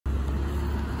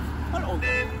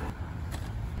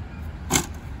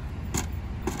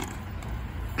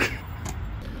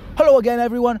Hello again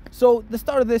everyone. So the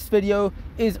start of this video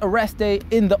is a rest day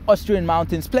in the Austrian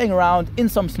mountains, playing around in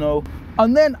some snow,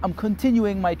 and then I'm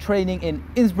continuing my training in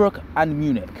Innsbruck and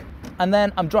Munich, and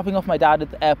then I'm dropping off my dad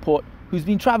at the airport, who's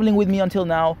been traveling with me until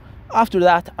now. After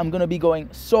that I'm going to be going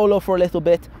solo for a little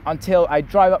bit until I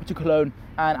drive up to Cologne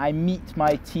and I meet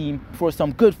my team for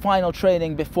some good final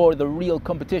training before the real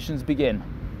competitions begin.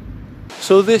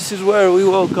 So this is where we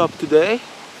woke up today.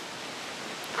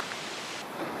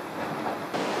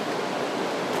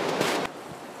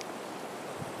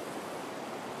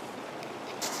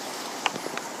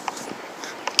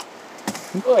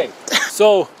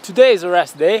 So today is a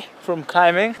rest day from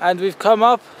climbing, and we've come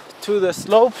up to the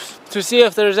slopes to see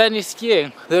if there's any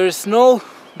skiing. There is snow,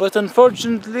 but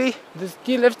unfortunately the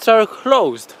ski lifts are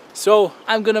closed. So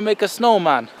I'm gonna make a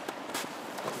snowman.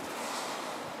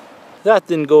 That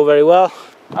didn't go very well.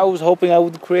 I was hoping I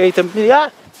could create a mini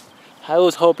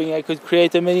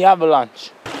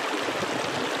avalanche.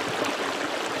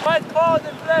 Quite cold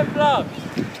and flip-flops.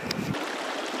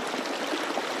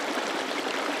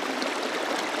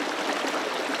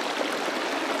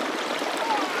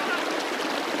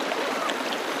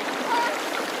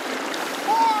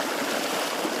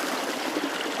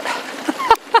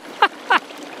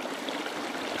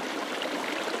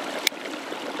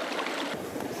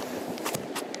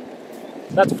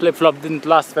 That flip-flop didn't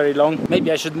last very long.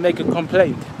 Maybe I should make a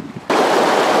complaint.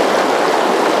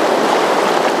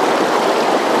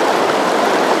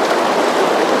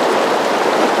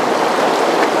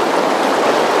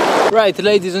 Right,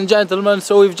 ladies and gentlemen,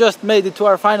 so we've just made it to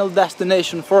our final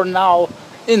destination for now,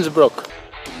 Innsbruck.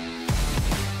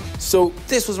 So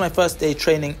this was my first day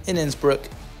training in Innsbruck.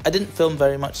 I didn't film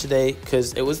very much today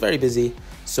because it was very busy.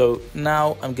 So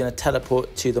now I'm going to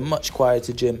teleport to the much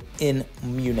quieter gym in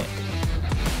Munich.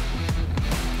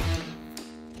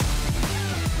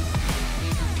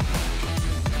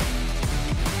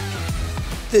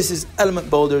 This is Element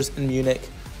Boulders in Munich,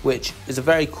 which is a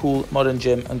very cool modern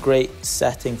gym and great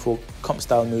setting for comp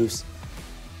style moves.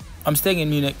 I'm staying in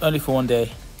Munich only for one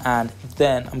day, and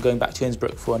then I'm going back to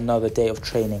Innsbruck for another day of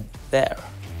training there.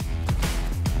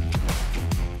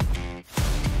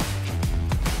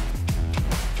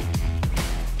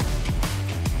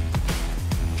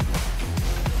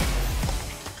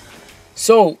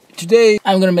 So today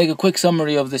I'm going to make a quick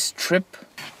summary of this trip.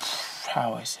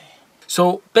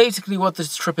 So basically what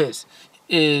this trip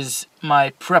is my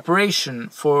preparation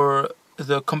for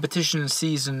the competition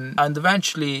season, and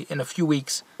eventually in a few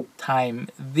weeks time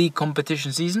the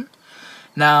competition season.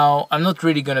 Now I'm not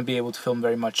really going to be able to film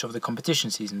very much of the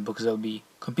competition season because I'll be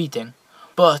competing,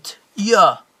 but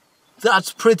yeah,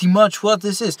 that's pretty much what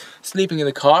this is. Sleeping in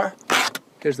the car.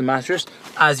 Here's the mattress,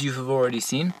 as you have already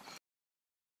seen.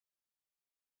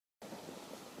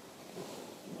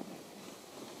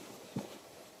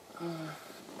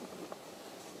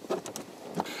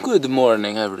 Good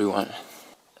morning everyone.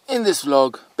 In this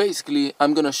vlog, basically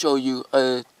I'm gonna show you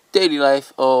a daily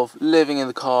life of living in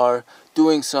the car,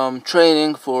 doing some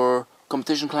training for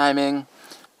competition climbing.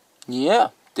 Yeah,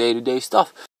 day-to-day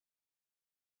stuff.